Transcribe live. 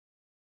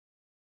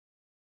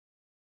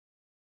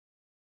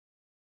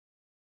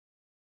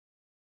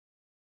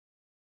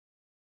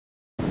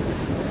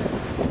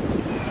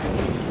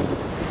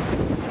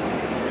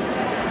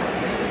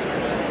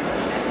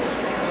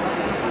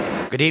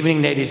Good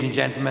evening, ladies and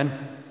gentlemen,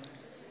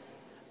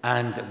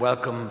 and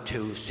welcome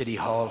to City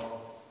Hall.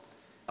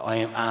 I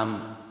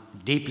am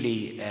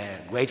deeply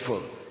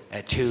grateful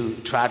to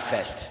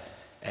Tradfest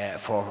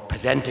for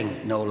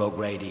presenting Noel O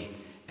Grady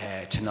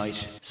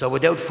tonight. So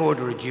without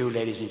further ado,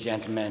 ladies and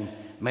gentlemen,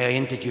 may I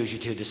introduce you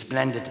to the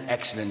splendid,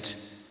 excellent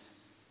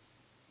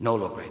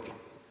Noel O Grady.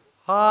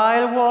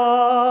 I'll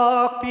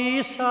walk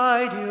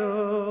beside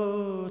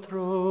you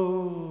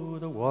through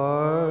the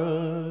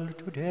world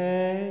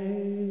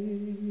today,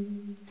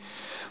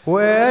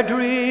 where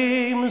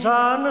dreams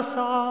and the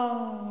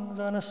songs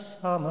and a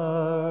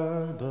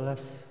summer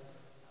bless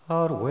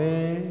our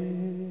way.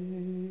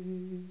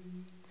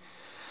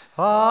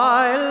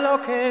 I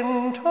look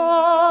into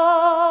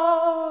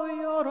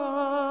your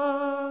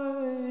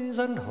eyes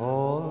and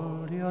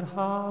hold your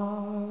hand.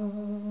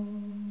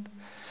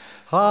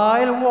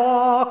 I'll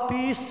walk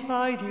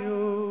beside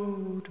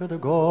you to the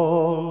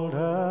golden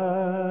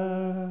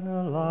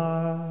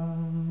land.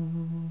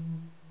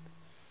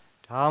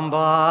 Down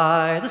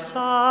by the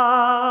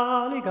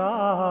sunny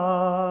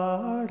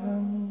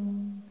garden,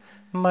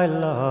 my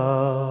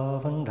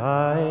love and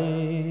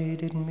I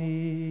did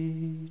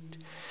meet.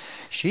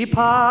 She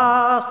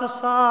passed the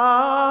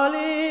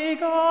sunny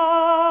garden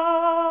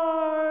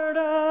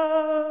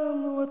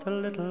with a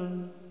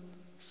little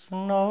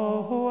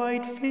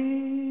snow-white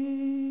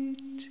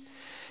feet.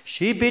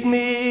 She bid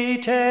me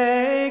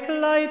take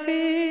life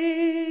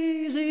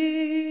easy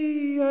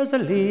as the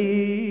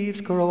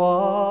leaves grow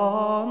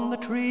on the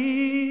trees.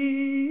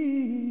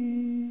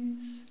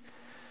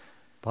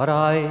 But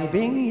I,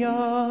 being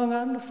young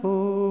and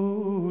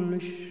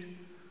foolish,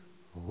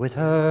 with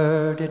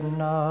her did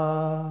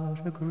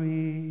not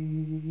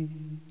agree.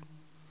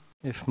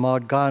 If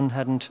Maud Gonne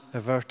hadn't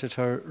averted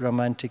her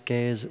romantic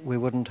gaze, we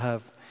wouldn't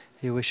have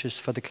 "He wishes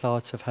for the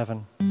clouds of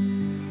heaven."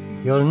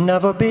 You'll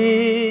never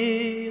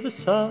be the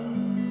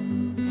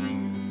sun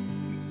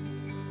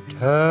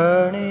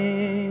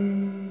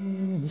turning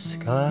in the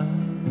sky,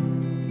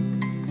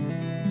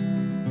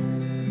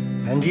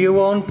 and you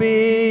won't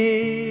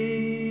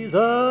be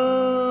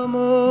the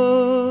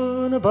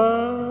moon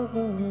above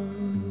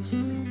us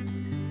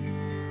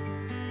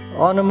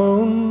on a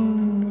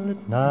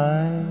moonlit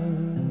night,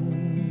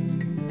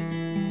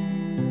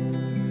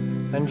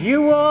 and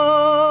you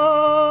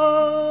won't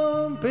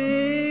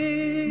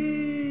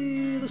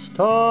be the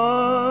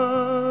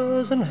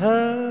stars in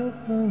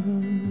heaven,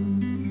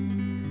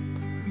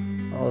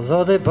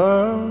 although they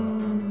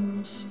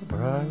burn so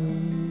bright.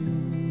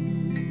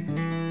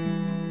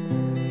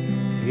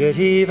 Yet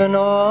even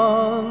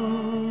on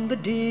the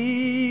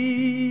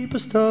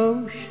deepest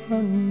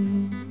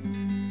ocean,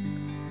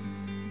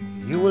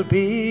 you will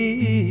be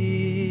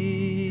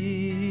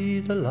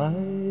the light.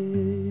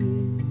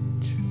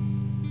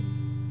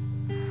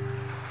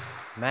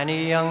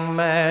 Many young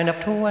men of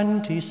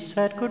 20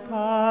 said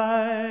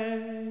goodbye.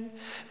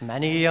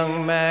 Many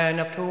young men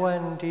of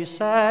 20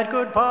 said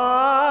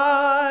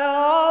goodbye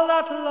all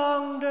that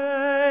long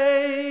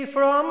day,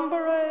 from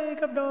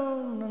break of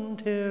dawn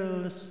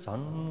until the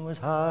sun was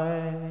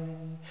high.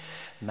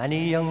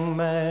 Many young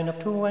men of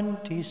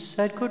 20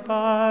 said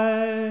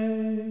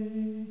goodbye.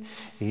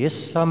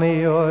 Issa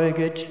mi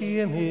oige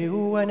Jimmy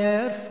when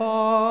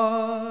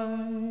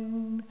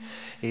fine.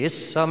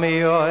 Issa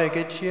mi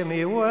oige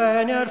Jimmy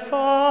when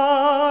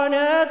fine.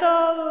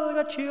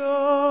 Edalga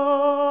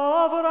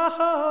tjovrachan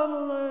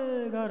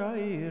legar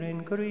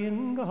in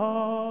green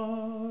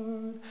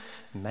gahar.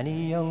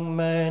 Many young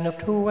men of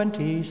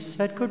 20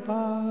 said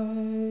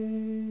goodbye.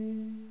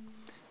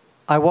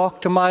 I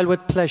walked a mile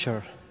with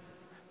pleasure.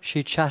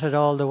 She chatted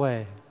all the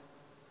way,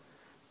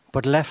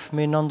 but left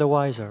me none the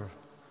wiser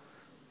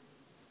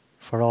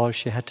for all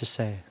she had to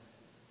say.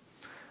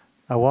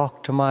 I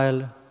walked a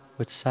mile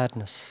with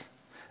sadness,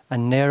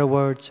 and ne'er a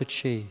word said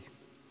she,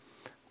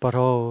 but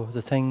oh,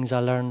 the things I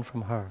learned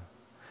from her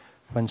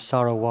when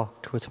sorrow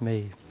walked with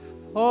me.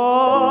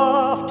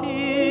 Oft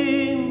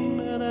in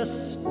the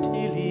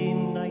stilly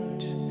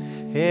night,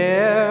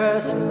 ere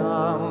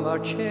slumber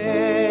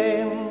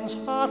chains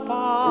hath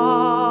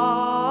bound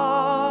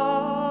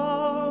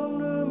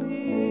me,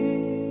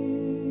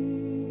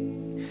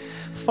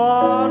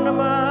 fond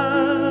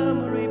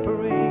memory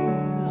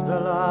brings the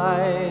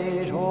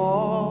light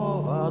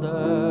of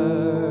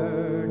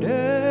other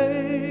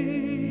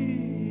days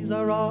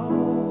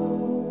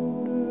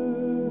around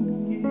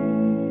me.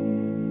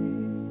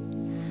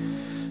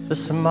 The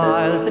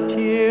smiles, the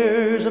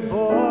tears of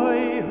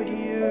boyhood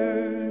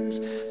years,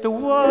 the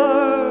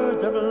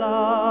words of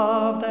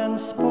love then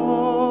spoken,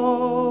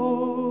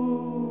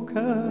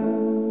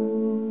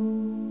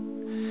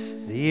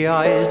 the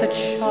eyes that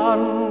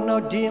shone now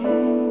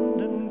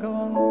dimmed and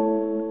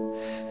gone,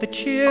 the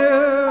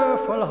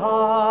cheerful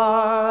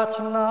hearts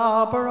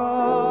now broken.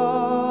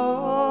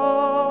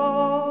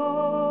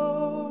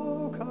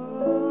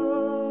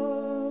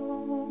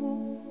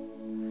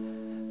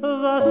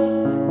 Thus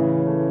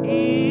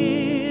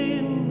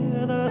in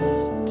the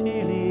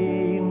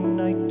stilly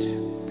night,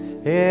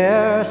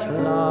 ere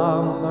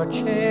slumber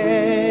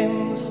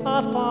chains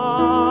hath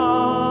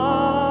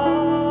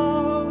bound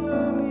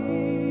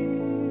me,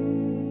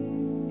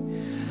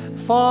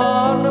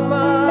 fond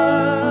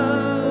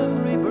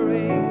memory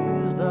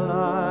brings the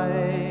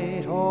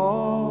light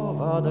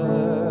of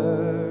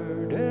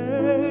other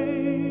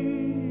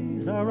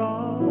days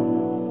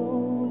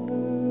around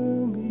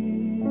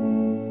me.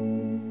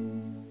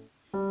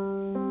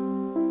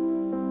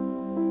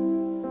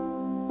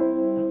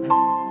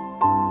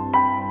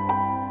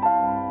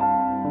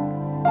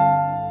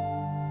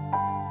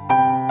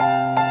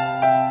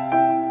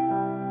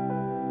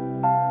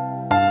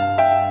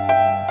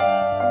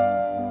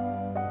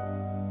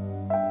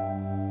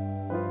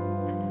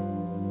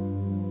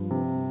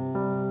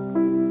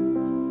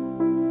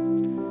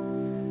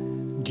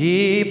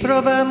 Di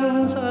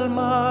Provence al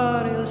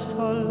mare il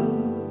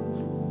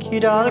sol, chi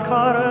dal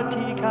cor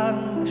ti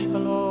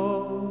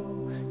cancellò,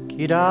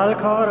 chi dal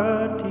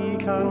cor ti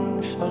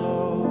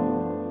cancellò.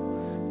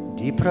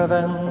 Di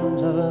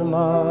Provence al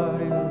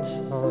mare il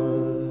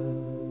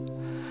sol,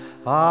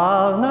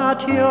 al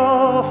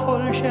natio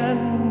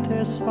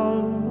fulgente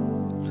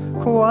sol,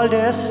 qual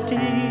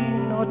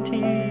destino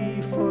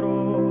ti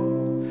furò,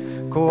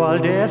 qual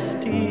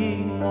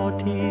destino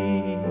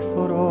ti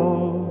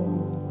furò.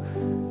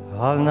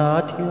 Al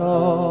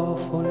natio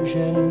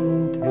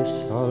fulgente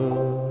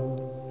sol,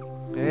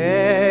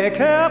 e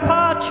che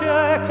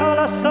pace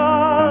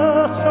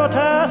colossal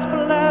sotto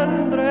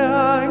splendere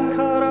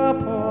ancora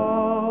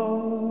può.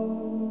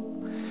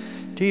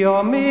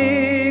 Dio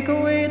mi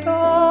guidò,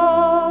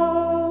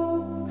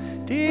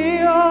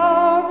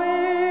 Dio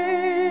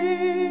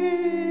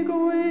mi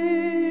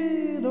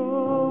guidò,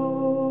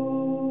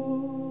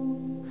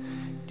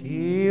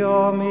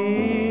 Dio mi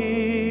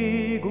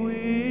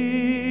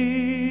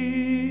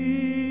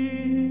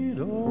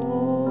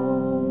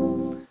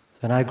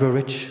Then I grew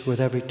rich with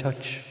every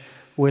touch.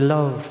 We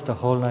loved the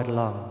whole night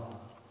long.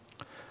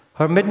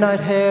 Her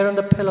midnight hair on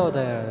the pillow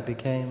there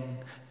became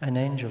an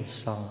angel's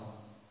song.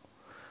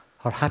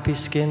 Her happy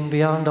skin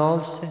beyond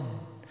all sin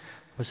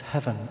was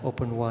heaven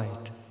open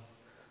wide.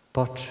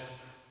 But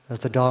as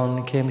the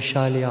dawn came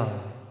shyly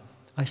on,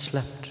 I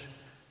slept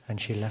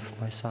and she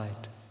left my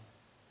side.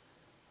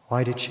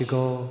 Why did she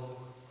go?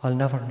 I'll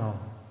never know,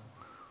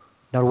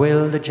 nor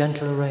will the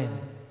gentle rain.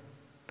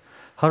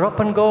 Her up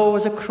and go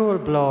was a cruel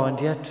blow, and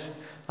yet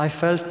I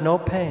felt no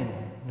pain,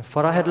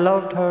 for I had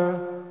loved her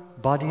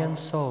body and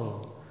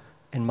soul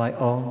in my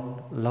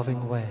own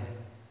loving way.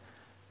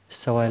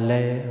 So I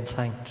lay and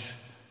thanked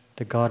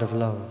the God of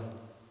love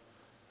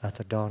at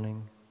the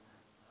dawning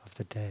of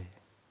the day.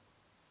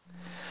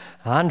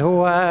 And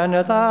when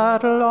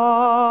that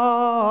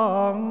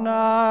long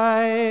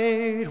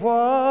night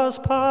was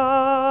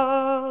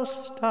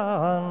past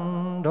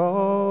and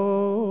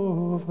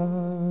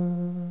over,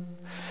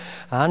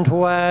 and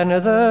when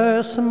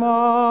the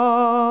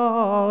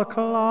small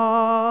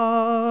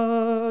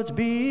clouds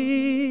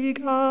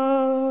began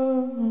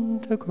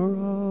to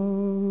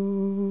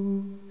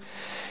grow,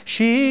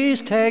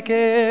 she's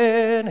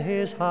taken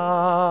his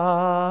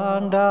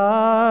hand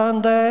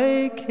and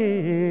they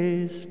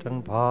kissed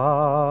and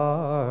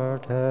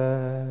parted,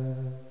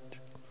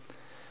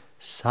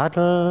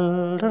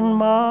 saddled and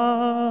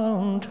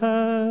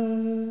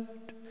mounted,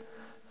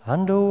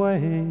 and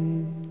away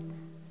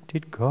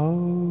did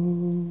go.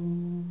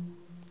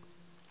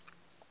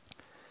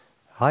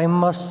 I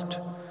must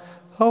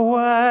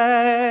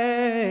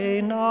away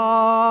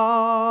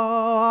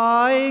now,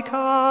 I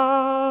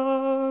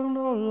can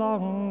no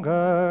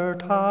longer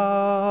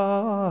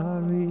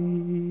tarry.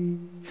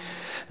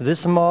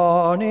 This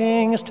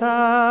morning's tempest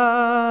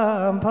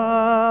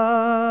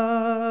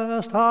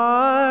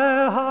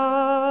I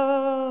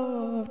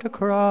have to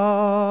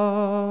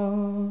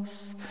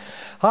cross.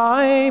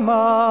 I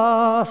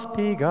must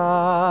be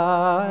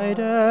guided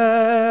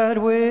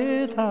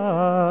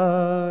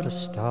without a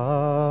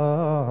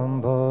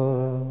stumble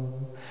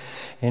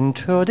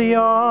into the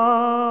arms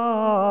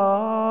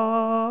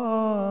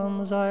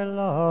I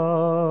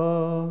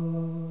love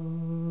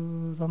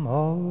the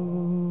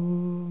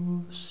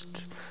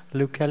most.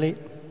 Luke Kelly.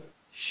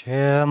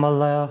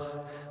 Shemalech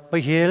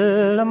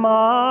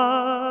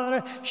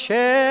b'yilmar,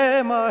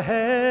 Shema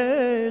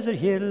hezer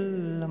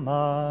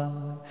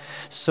yilmar,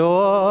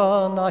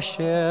 Son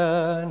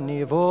asher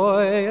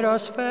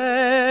nivoiras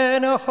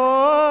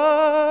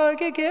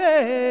fenachog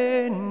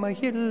again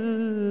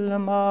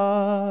mahilmar.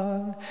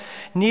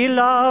 Ni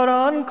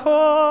lauran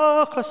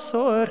koch a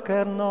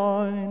sorker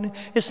noin,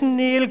 is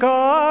nil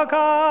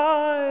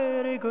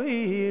gagar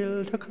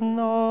gwil te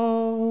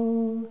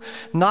kno.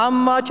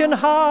 Namajin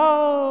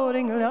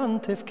hauring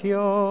lantif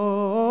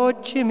kyo,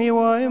 Jimmy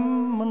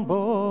waim an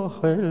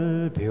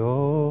bochel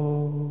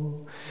bio.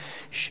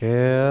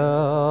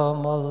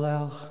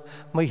 Shemalech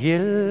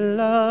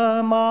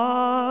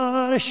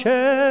Mahillamar,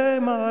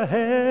 Shema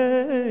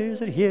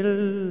Hezer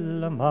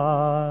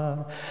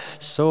Hillamar,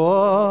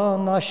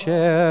 Son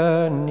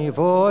Asher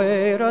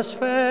Nivoiras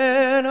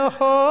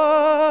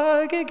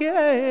Fenachog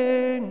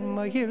again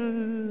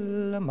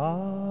Mahillamar.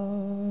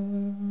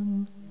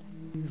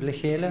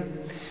 Vlechele,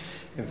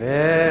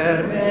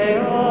 Ver me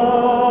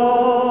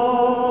oro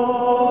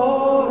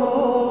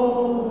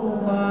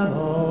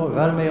vano,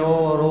 Val me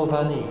oro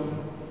vani.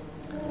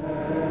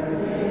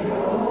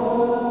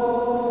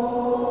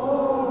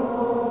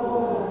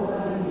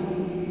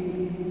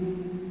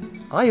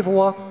 I've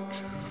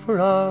walked for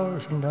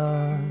hours and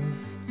hours.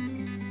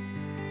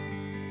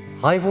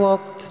 I've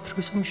walked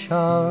through some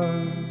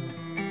showers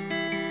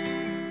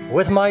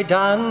with my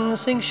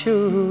dancing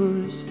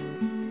shoes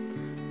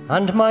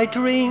and my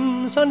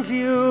dreams on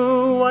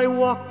view. I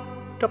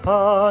walked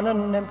upon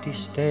an empty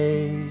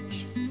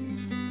stage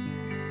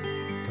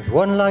with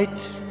one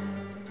light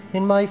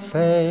in my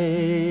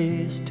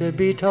face to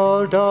be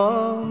told,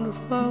 don't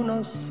phone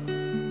us,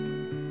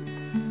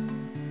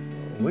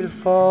 we'll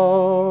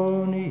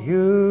phone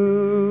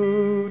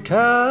you.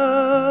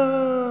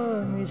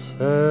 Tell me,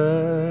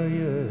 say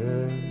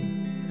it,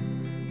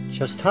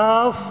 just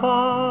how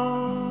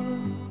far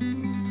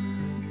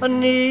I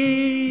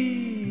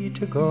need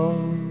to go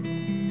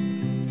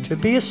to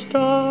be a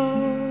star.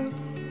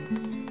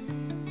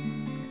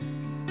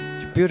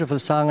 It's a beautiful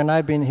song, and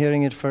I've been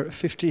hearing it for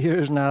 50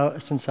 years now,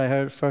 since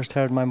I first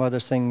heard my mother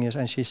singing it,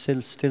 and she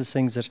still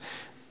sings it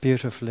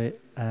beautifully,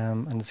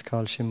 and it's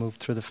called She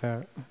Moved Through the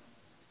Fair.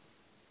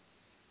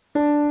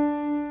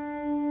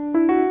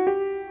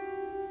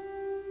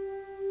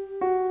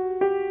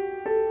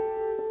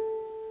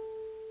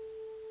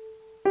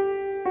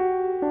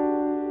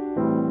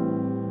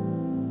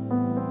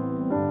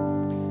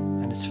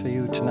 And it's for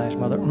you tonight,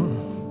 Mother.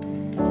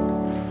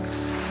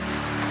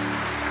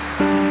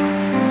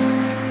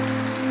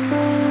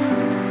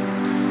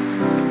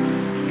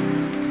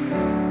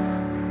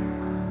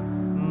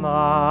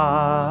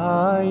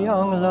 My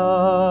young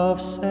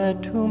love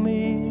said to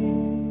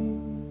me,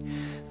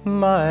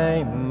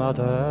 my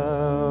mother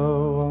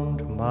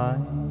won't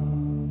mind,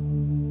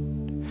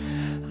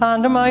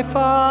 and my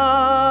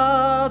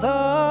father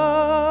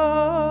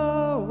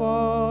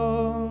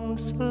won't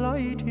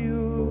slight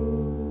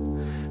you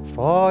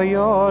for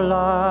your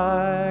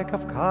lack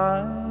of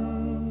kind.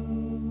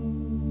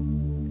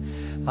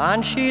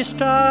 And she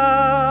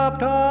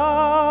stepped away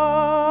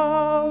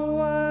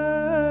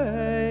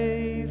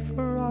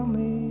from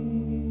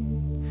me,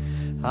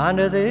 and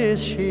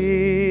this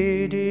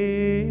she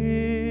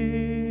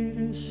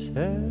did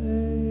say,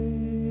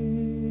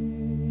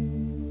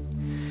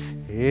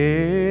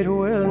 it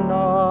will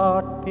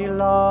not be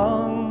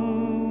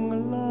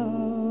long,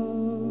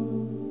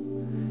 love,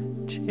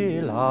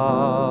 till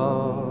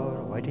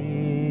our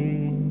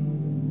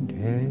wedding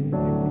day.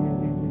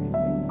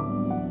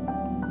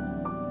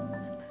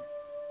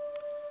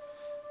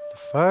 The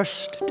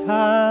first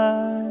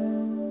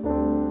time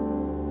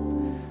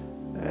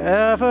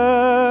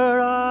ever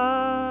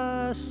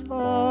I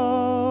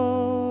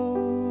saw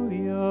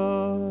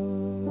your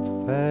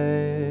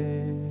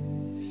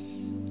face,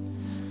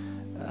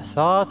 I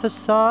thought the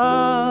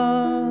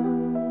sun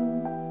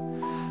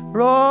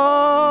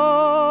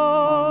rose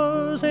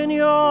in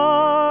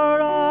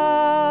your eyes,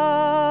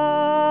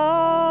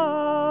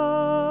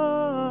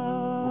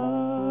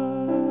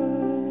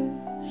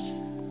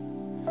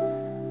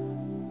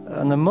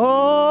 and the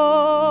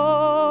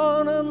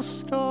moon and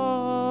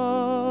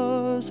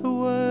stars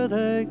were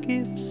the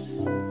gifts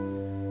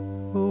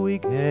we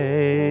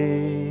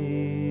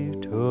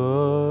gave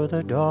to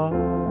the dark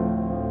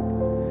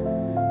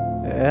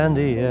and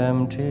the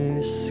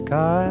empty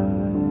sky,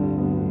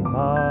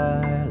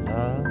 my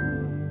love,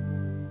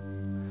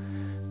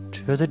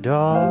 to the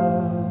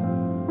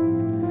dark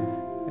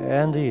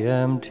and the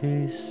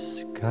empty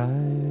sky.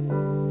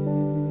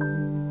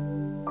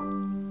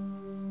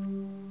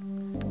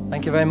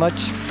 Thank you very much.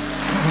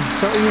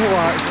 So you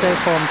are safe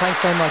home. Thanks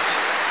very much.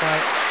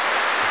 Bye.